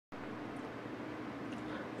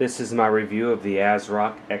This is my review of the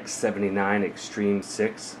ASRock X79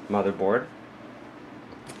 Extreme6 motherboard.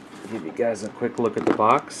 I'll give you guys a quick look at the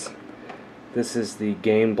box. This is the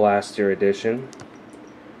Game Blaster edition.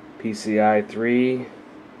 PCI 3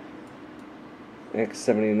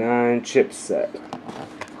 X79 chipset.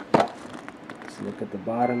 Let's look at the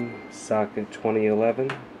bottom. Socket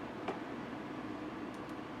 2011.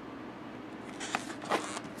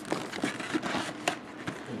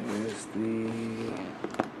 There's the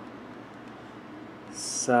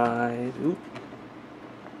side. Oop.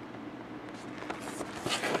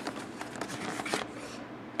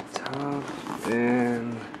 Top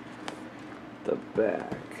and the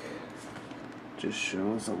back. Just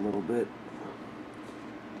shows a little bit.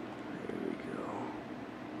 There we go.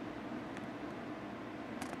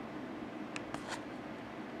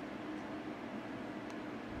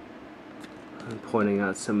 I'm pointing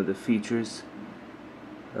out some of the features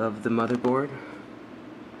of the motherboard.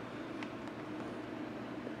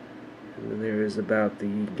 And there is about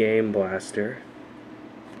the Game Blaster.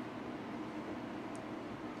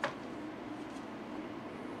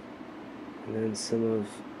 And then some of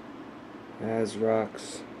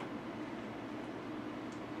ASRock's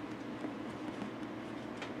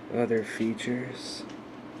other features.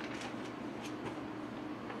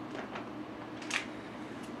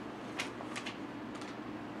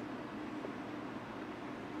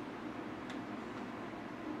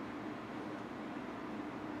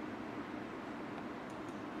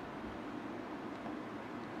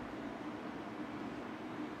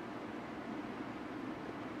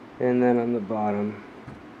 And then on the bottom,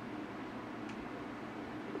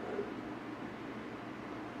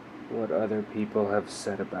 what other people have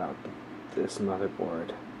said about this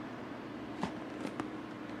motherboard.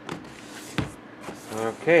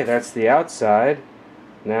 Okay, that's the outside.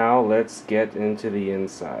 Now let's get into the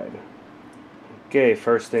inside. Okay,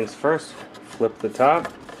 first things first, flip the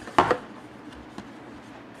top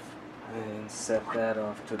and set that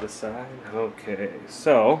off to the side. Okay,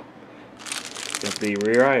 so got the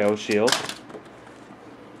rear I/O shield.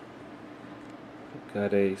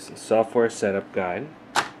 Got a software setup guide.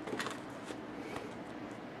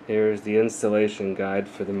 Here's the installation guide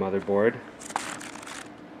for the motherboard.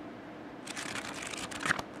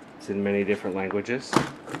 It's in many different languages.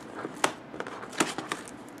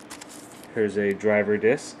 Here's a driver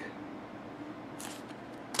disc.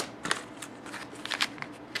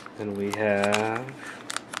 And we have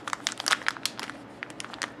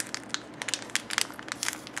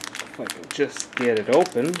if I can just get it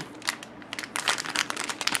open.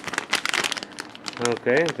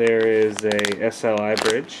 Okay, there is a Sli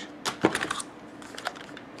Bridge.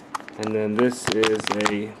 And then this is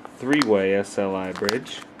a three-way Sli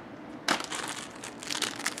Bridge.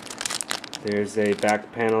 There's a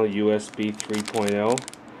back panel USB 3.0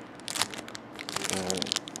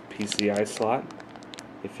 PCI slot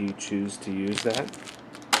if you choose to use that.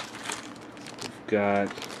 We've got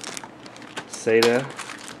SATA.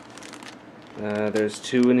 There's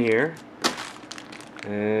two in here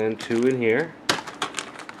and two in here.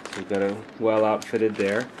 So we've got a well outfitted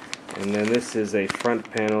there. And then this is a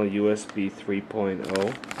front panel USB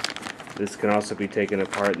 3.0. This can also be taken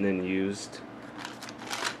apart and then used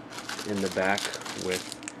in the back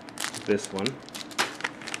with this one.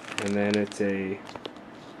 And then it's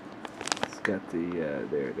got the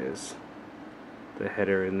there it is, the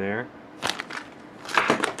header in there.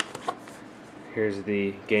 Here's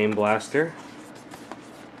the Game Blaster,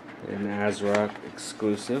 an ASRock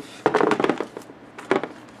exclusive.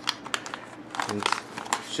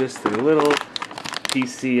 It's just a little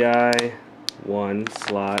PCI 1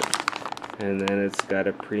 slot, and then it's got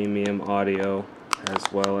a premium audio as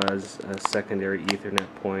well as a secondary Ethernet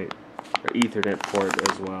port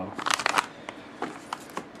as well.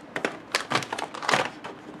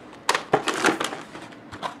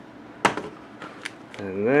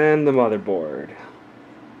 And then the motherboard.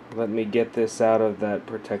 Let me get this out of that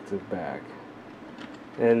protective bag.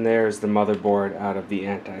 And there's the motherboard out of the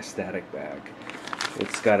anti-static bag.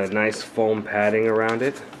 It's got a nice foam padding around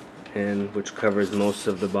it, and which covers most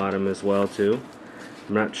of the bottom as well too.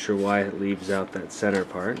 I'm not sure why it leaves out that center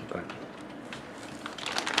part, but.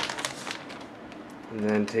 And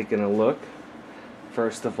then taking a look,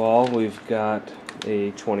 first of all, we've got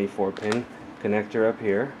a 24-pin connector up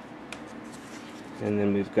here. And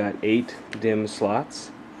then we've got 8 DIMM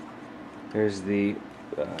slots. There's the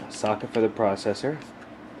socket for the processor.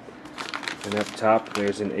 And up top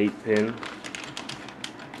there's an 8-pin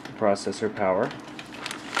processor power.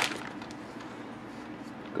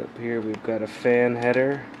 Up here we've got a fan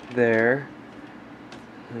header there.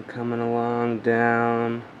 And coming along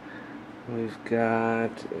down We've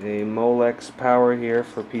got a Molex power here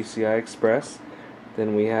for PCI Express.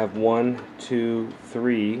 Then we have 1, 2,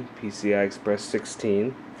 3 PCI Express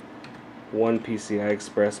 16, 1 PCI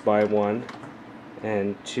Express by 1,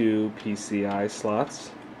 and 2 PCI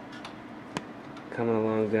slots. Coming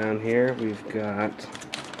along down here, we've got,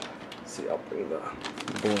 let's see, I'll bring the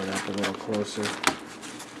board up a little closer.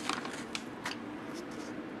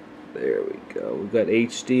 There we go. We've got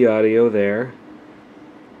HD audio there.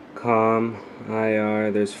 COM,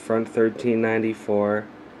 IR, there's front 1394,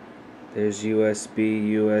 there's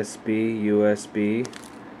USB, USB, USB,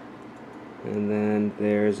 and then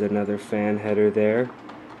there's another fan header there,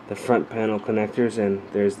 the front panel connectors, and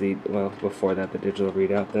there's the, well, before that the digital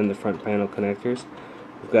readout, then the front panel connectors.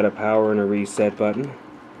 We've got a power and a reset button.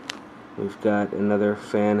 We've got another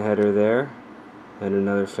fan header there, and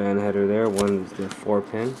another fan header there, one is the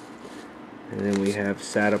 4-pin. And then we have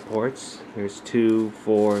Sata ports. There's 2,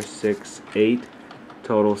 4, 6, 8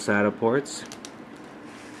 total Sata ports.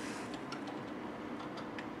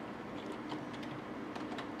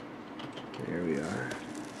 There we are.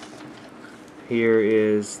 Here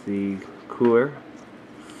is the cooler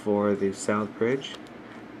for the Sli Bridge.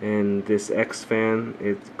 And this X fan,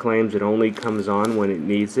 it claims it only comes on when it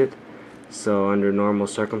needs it. So under normal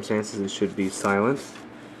circumstances it should be silent.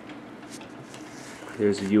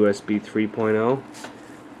 There's a USB 3.0.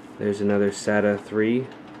 There's another SATA 3,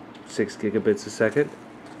 6 gigabits a second.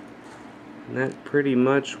 And that pretty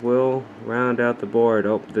much will round out the board.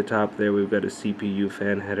 Oh, at the top there we've got a CPU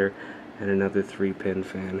fan header and another 3-pin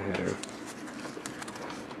fan header.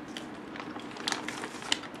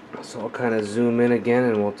 So I'll kind of zoom in again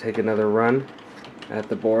and we'll take another run at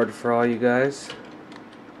the board for all you guys.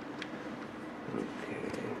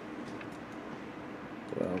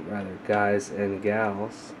 Well, rather guys and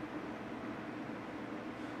gals.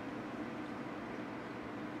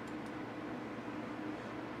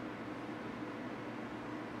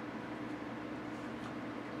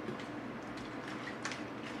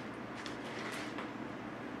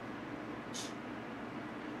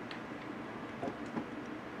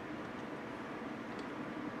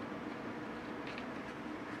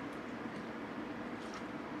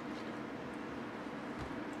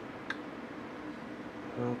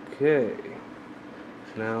 Okay,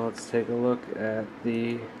 now let's take a look at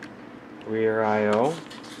the rear I/O.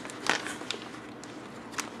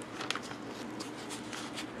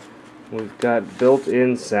 We've got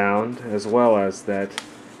built-in sound as well as that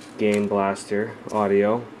Game Blaster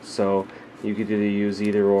audio, so you could either use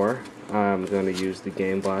either or. I'm going to use the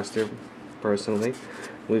Game Blaster personally.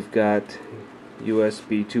 We've got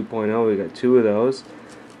USB 2.0, we've got 2 of those,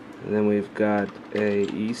 and then we've got a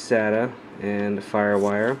eSATA and a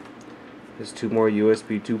FireWire. There's 2 more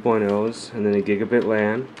USB 2.0s, and then a gigabit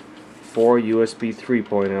LAN, 4 USB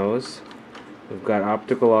 3.0s. We've got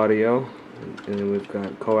optical audio, and then we've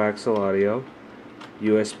got coaxial audio,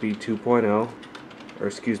 USB 2.0, or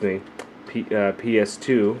excuse me,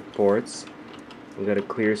 PS2 ports. We've got a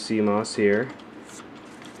clear CMOS here.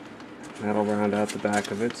 That'll round out the back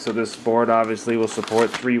of it. So this board obviously will support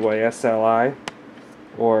 3-way SLI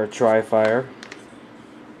or Tri-Fire.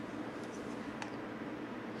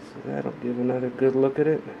 That'll give another good look at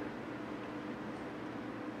it.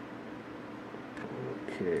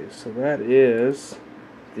 Okay, so that is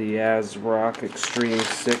the ASRock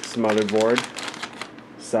Extreme6 motherboard,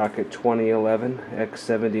 socket 2011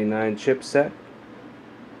 X79 chipset.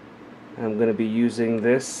 I'm going to be using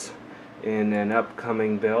this in an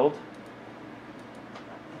upcoming build,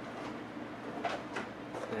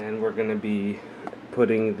 and we're going to be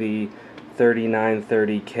putting the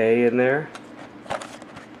 3930K in there.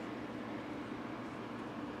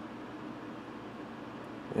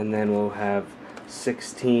 And then we'll have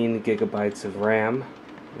 16 gigabytes of RAM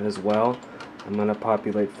as well. I'm going to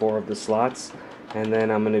populate 4 of the slots, and then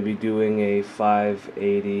I'm going to be doing a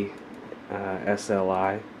 580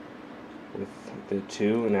 SLI with the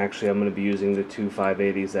 2, and actually I'm going to be using the 2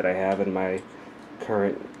 580s that I have in my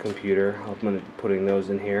current computer. I'm going to be putting those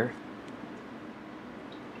in here.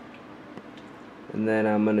 And then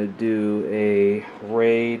I'm going to do a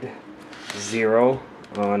RAID 0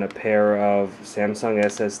 on a pair of Samsung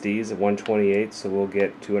SSDs at 128, so we'll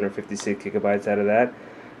get 256 gigabytes out of that.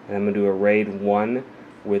 And I'm going to do a RAID 1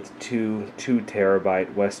 with 2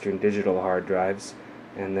 2-terabyte Western Digital hard drives,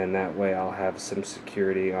 and then that way I'll have some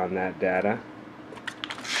security on that data.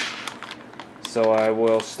 So I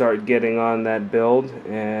will start getting on that build,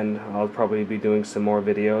 and I'll probably be doing some more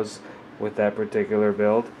videos with that particular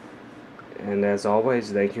build. And as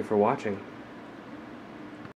always, thank you for watching.